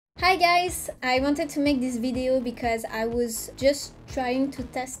Hi guys, I wanted to make this video because I was just trying to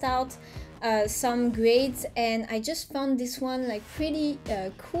test out some grades and I just found this one like pretty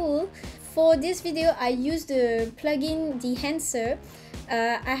cool. For this video I used the plugin Dehancer.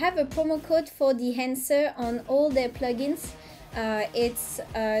 I have a promo code for Dehancer on all their plugins. It's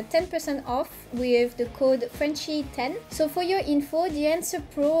 10% off with the code Frenchie10. So for your info, the Dehancer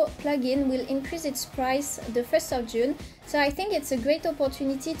Pro plugin will increase its price the 1st of June. So I think it's a great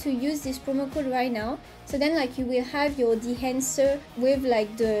opportunity to use this promo code right now. So then like you will have your Dehancer with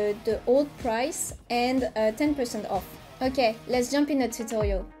like the old price and 10% off. Okay, let's jump in the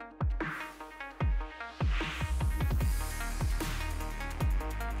tutorial.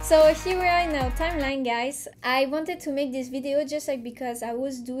 So here we are in our timeline, guys. I wanted to make this video just like because I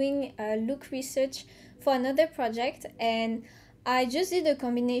was doing look research for another project and I just did a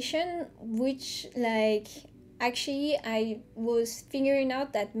combination which like actually I was figuring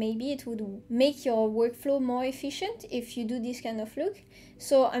out that maybe it would make your workflow more efficient if you do this kind of look.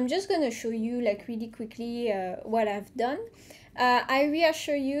 So I'm just gonna show you like really quickly what I've done. I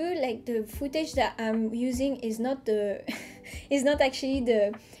reassure you, like the footage that I'm using is not the is not actually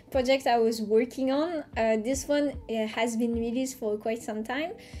the project I was working on. This one has been released for quite some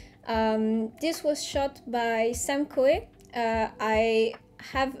time. This was shot by Sam Coe. I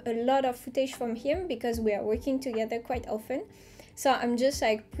have a lot of footage from him because we are working together quite often. So I'm just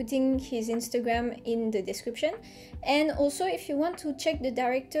like putting his Instagram in the description. And also if you want to check the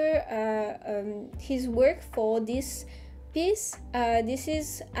director, his work for this piece, this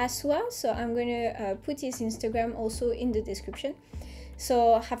is Aswa, so I'm gonna put his Instagram also in the description.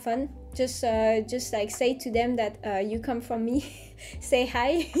 So have fun, just like say to them that you come from me. Say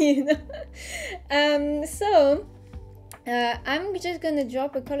hi, you know. I'm just gonna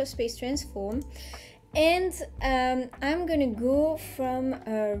drop a color space transform and I'm gonna go from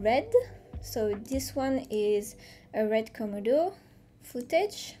red. So this one is a red Komodo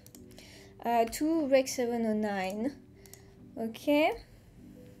footage to Rec 709. Okay.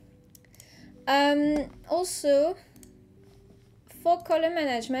 Also for color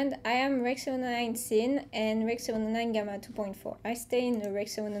management, I am Rec 709 Sin and Rec 709 Gamma 2.4. I stay in the Rec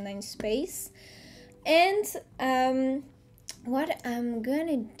 709 space. And what I'm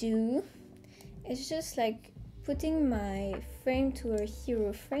gonna do is just like putting my frame to a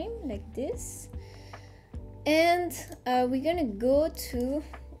hero frame like this. And we're gonna go to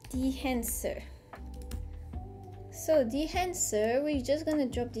Dehancer. So Dehancer, we're just gonna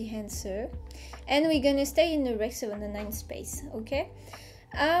drop Dehancer and we're gonna stay in the Rec 709 space, okay?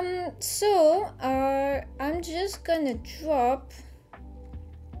 I'm just gonna drop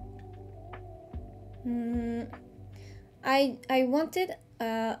I wanted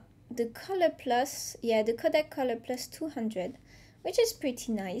the color plus, yeah, the codec color plus 200, which is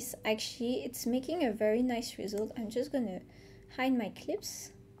pretty nice. Actually, it's making a very nice result. I'm just gonna hide my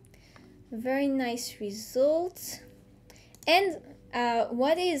clips. Very nice result. And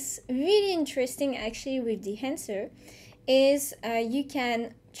what is really interesting actually with Dehancer is you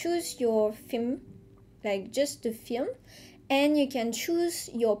can choose your film, like just the film, and you can choose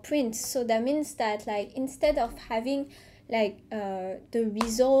your print. So that means that like instead of having like the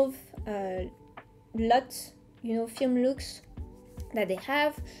resolve lot, you know, film looks that they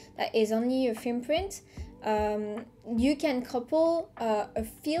have that is only a film print, you can couple a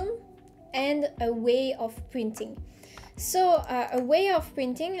film and a way of printing. So a way of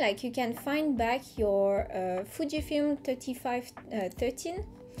printing, like you can find back your Fujifilm 3513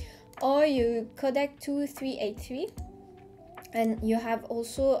 or your Kodak 2383, and you have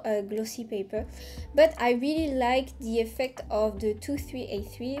also a glossy paper. But I really like the effect of the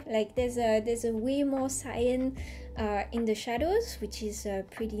 2383. Like there's a way more cyan in the shadows, which is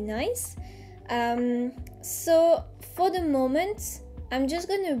pretty nice. So for the moment, I'm just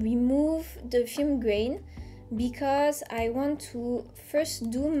gonna remove the film grain because I want to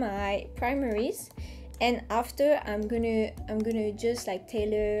first do my primaries, and after I'm gonna just like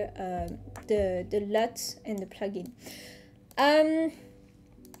tailor the LUT and the plugin.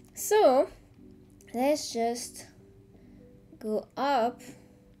 So let's just go up,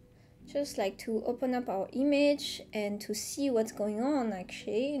 just like to open up our image and to see what's going on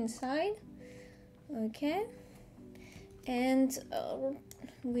actually inside. Okay. And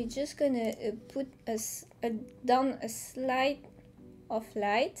we're just gonna put down a slide of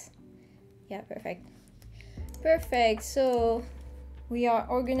light. Yeah, perfect. So we are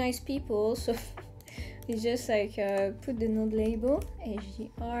organized people, so we just like put the node label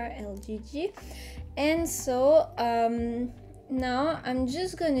HDR and so now I'm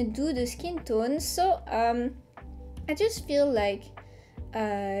just gonna do the skin tone. So I just feel like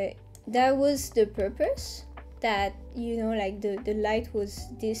that was the purpose, that, you know, like the light was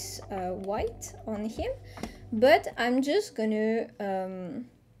this white on him. But I'm just gonna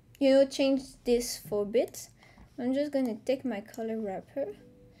you know, change this for a bit. I'm just gonna take my color wrapper,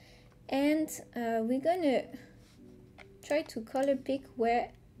 and we're gonna try to color pick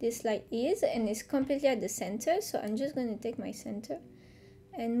where this light is, and it's completely at the center. So I'm just gonna take my center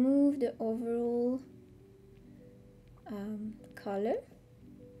and move the overall color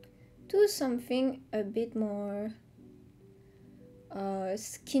to something a bit more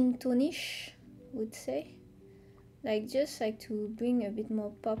skin tone-ish, would say, like just like to bring a bit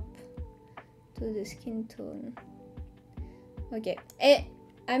more pop to the skin tone. Okay,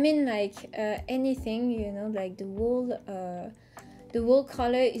 I mean, like anything, you know, like the whole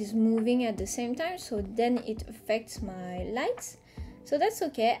color is moving at the same time, so then it affects my lights. So that's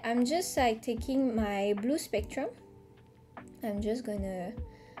okay. I'm just like taking my blue spectrum. I'm just gonna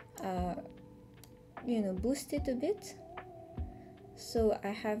you know, boost it a bit, so I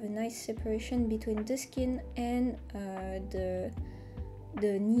have a nice separation between the skin and the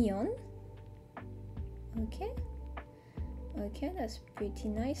neon. Okay, that's pretty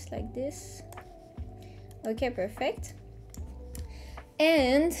nice, like this. Okay, perfect.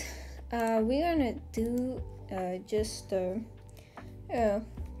 And we're gonna do just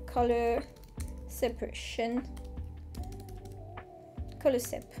color separation, color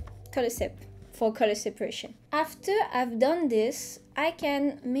sep for color separation. After I've done this, I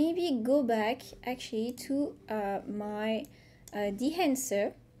can maybe go back actually to my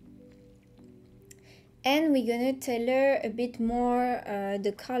Dehancer, and we're gonna tailor a bit more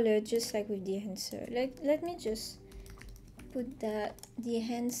the color, just like with Dehancer. Let me just put that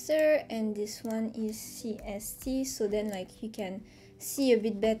Dehancer, and this one is CST, so then like you can see a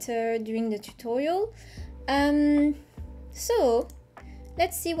bit better during the tutorial. So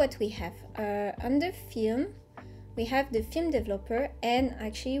let's see what we have. Under film, we have the film developer, and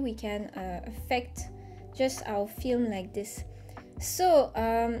actually we can affect just our film like this. So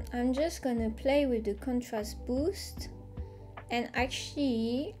I'm just gonna play with the contrast boost, and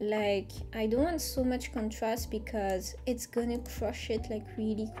actually, like, I don't want so much contrast because it's gonna crush it like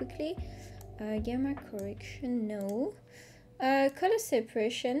really quickly. Gamma correction, no. Color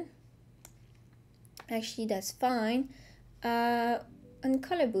separation, actually that's fine. And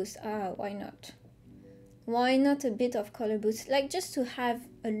color boost, why not? Why not a bit of color boost, like just to have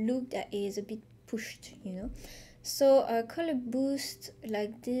a look that is a bit pushed, you know? So color boost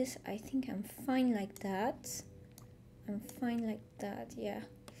like this, I think I'm fine like that. Yeah.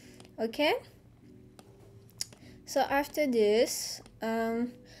 Okay. So after this,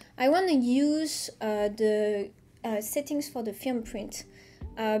 I want to use the settings for the film print.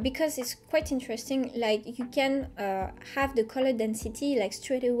 Because it's quite interesting. Like, you can have the color density like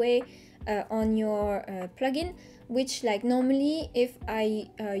straight away on your plugin, which like normally if I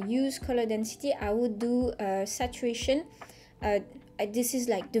use color density, I would do saturation. This is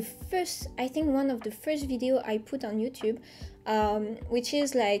like the first, I think one of the first video I put on YouTube, which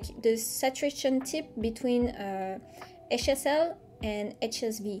is like the saturation tip between HSL and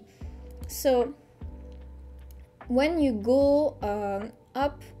HSV. So when you go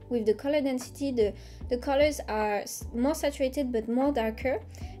up with the color density, the colors are more saturated but more darker,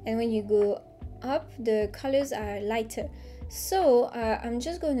 and when you go up, the colors are lighter. So I'm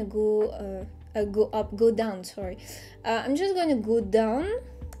just going to go down, sorry. I'm just going to go down,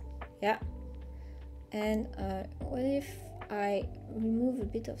 yeah. And what if I remove a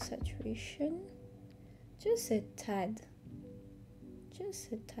bit of saturation, just a tad.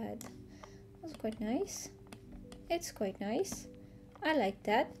 That's quite nice. It's quite nice. I like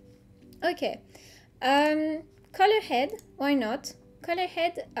that. Okay. Color head, why not? Color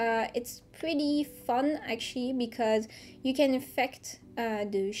head, it's pretty fun actually, because you can affect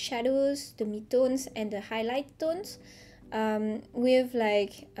the shadows, the midtones, and the highlight tones with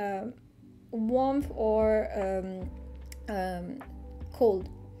like warmth or cold.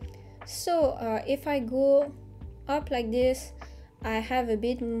 So if I go up like this, I have a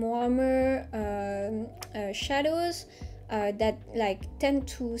bit warmer shadows that like tend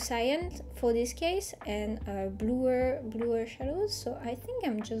to cyan for this case, and bluer shadows. So I think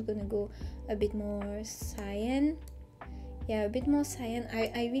I'm just gonna go a bit more cyan. Yeah, a bit more cyan.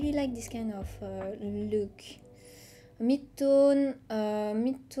 I really like this kind of look. Midtone,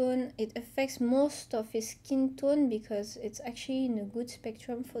 it affects most of his skin tone because it's actually in a good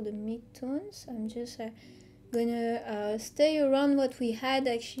spectrum for the midtones. I'm just gonna stay around what we had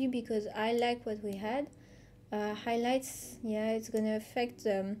actually, because I like what we had. Highlights, yeah, it's gonna affect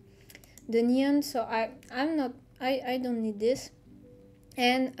the neon, so I don't need this.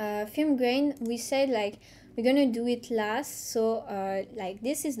 And film grain, we said like we're gonna do it last, so like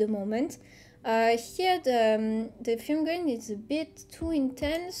this is the moment. Here the film grain is a bit too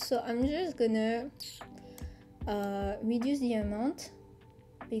intense, so I'm just gonna reduce the amount,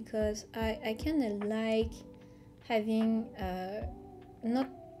 because I kind of like having not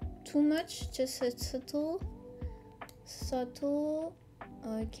too much, just a subtle.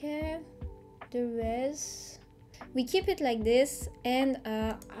 Okay, the rest we keep it like this. And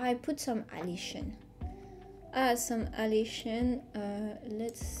I put some addition. Let's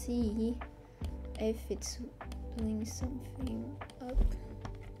see if it's doing something up.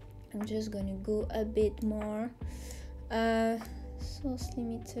 I'm just gonna go a bit more. Source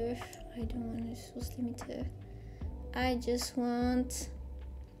limiter, I don't want a source limiter, I just want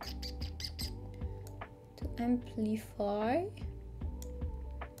to amplify.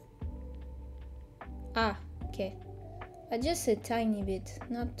 Okay, just a tiny bit,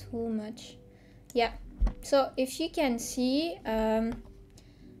 not too much. Yeah, so if you can see,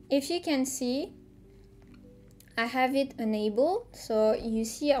 I have it enabled, so you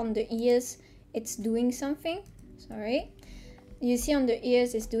see on the ears it's doing something. Sorry, you see on the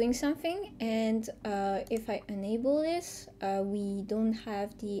ears it's doing something. And if I enable this, we don't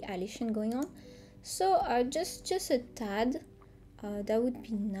have the addition going on, so just a tad, that would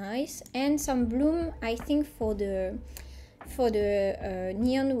be nice. And some bloom, I think for the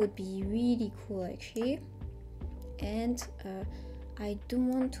neon would be really cool actually. And I don't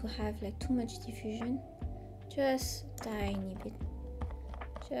want to have like too much diffusion, just tiny bit,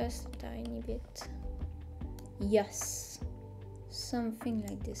 yes, something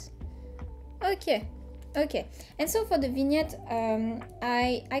like this. Okay. And so for the vignette,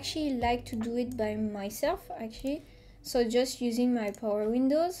 I actually like to do it by myself actually, so just using my power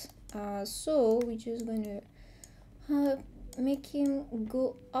windows. So we're just gonna make him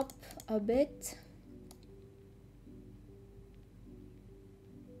go up a bit.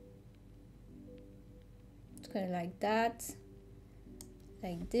 It's kind of like that,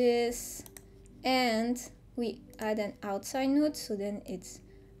 like this. And we add an outside node, so then it's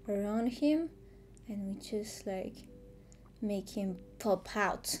around him, and we just like make him pop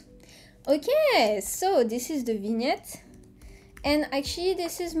out. Okay, so this is the vignette, and actually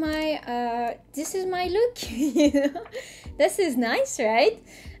this is my look. You know? This is nice, right?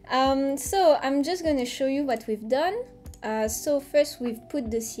 So I'm just gonna show you what we've done. So first we've put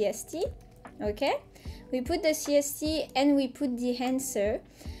the CST. Okay, we put the CST and we put the Dehancer.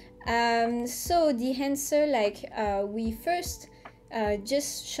 So the Dehancer, like we first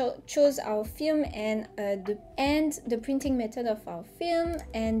just chose our film and the printing method of our film,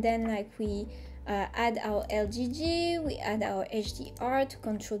 and then like we add our LGG, we add our HDR to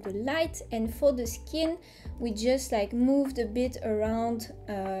control the light, and for the skin we just like moved a bit around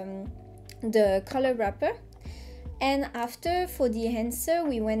the color wrapper. And after, for the Dehancer,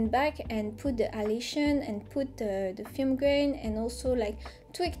 we went back and put the addition and put the film grain, and also like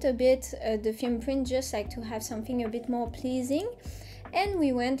tweaked a bit the film print, just like to have something a bit more pleasing. And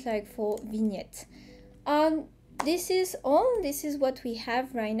we went like for vignette. This is what we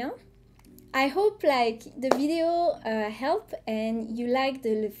have right now. I hope like the video helped and you like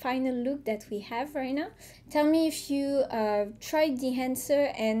the final look that we have right now. Tell me if you tried the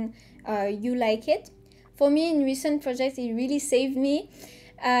Dehancer and you like it. For me, in recent projects, it really saved me.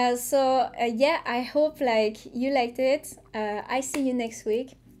 Yeah, I hope like you liked it. I see you next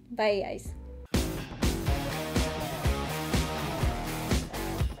week. Bye guys.